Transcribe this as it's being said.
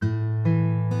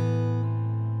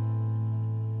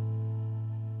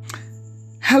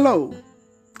Hello,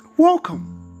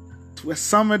 welcome to a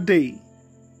summer day.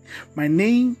 My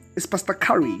name is Pastor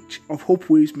Courage of Hope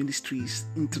Waves Ministries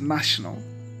International.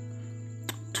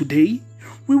 Today,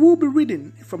 we will be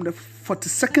reading from the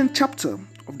 42nd chapter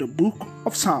of the book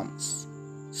of Psalms,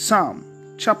 Psalm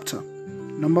chapter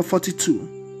number 42.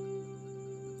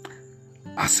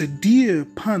 As a deer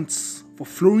pants for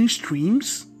flowing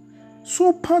streams,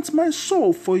 so pants my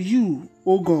soul for you,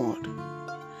 O God.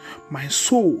 My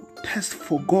soul thirsts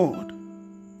for God,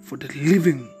 for the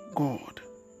living God.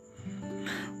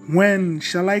 When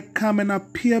shall I come and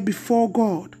appear before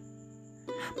God?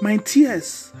 My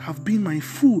tears have been my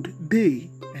food day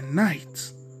and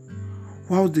night,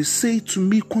 while they say to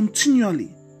me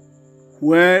continually,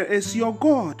 "Where is your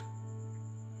God?"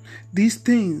 These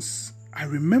things I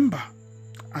remember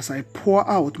as I pour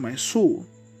out my soul,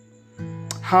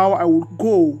 how I would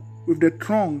go with the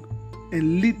throng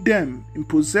and lead them in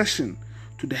procession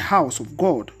to the house of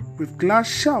God with glad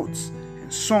shouts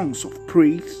and songs of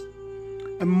praise,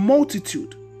 a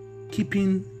multitude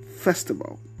keeping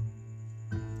festival.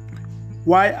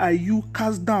 Why are you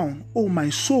cast down, O my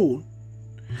soul?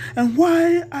 And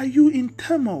why are you in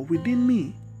turmoil within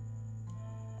me?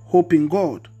 Hope in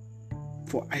God,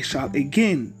 for I shall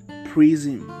again praise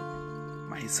Him,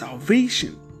 my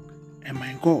salvation and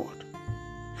my God.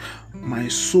 My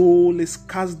soul is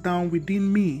cast down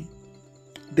within me.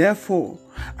 Therefore,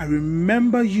 I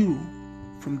remember you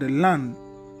from the land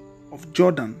of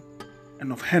Jordan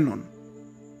and of Hernon.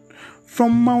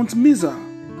 From Mount Mizar,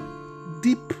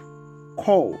 deep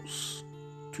calls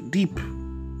to deep.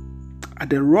 At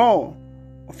the roar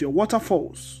of your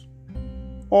waterfalls,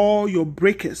 all your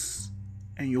breakers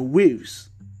and your waves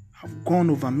have gone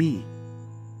over me.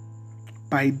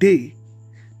 By day,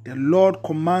 the Lord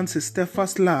commands His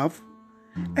steadfast love,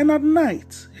 and at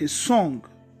night His song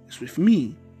is with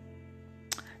me,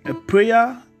 a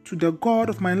prayer to the God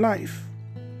of my life.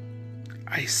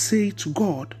 I say to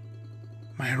God,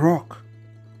 my rock,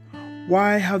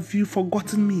 why have you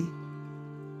forgotten me?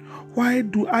 Why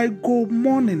do I go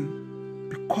mourning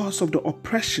because of the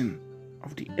oppression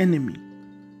of the enemy?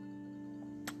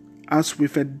 As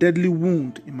with a deadly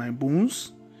wound in my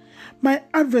bones, my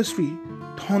adversary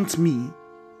taunts me,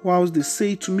 whilst they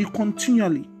say to me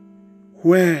continually,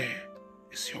 "Where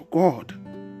is your God?"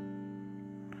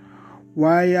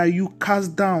 Why are you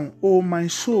cast down, O my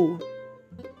soul?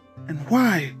 And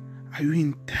why are you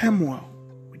in turmoil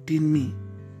within me?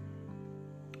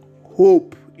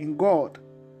 Hope in God,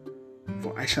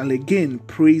 for I shall again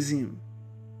praise Him,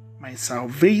 my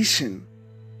salvation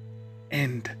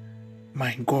and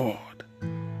my God.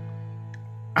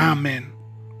 Amen.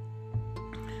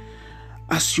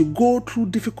 As you go through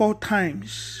difficult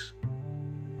times,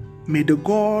 may the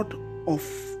God of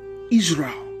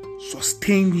Israel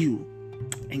sustain you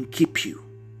and keep you.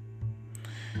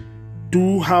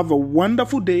 Do have a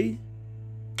wonderful day,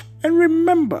 and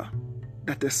remember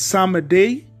that a summer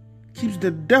day keeps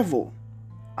the devil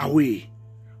away.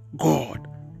 God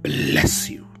bless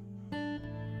you.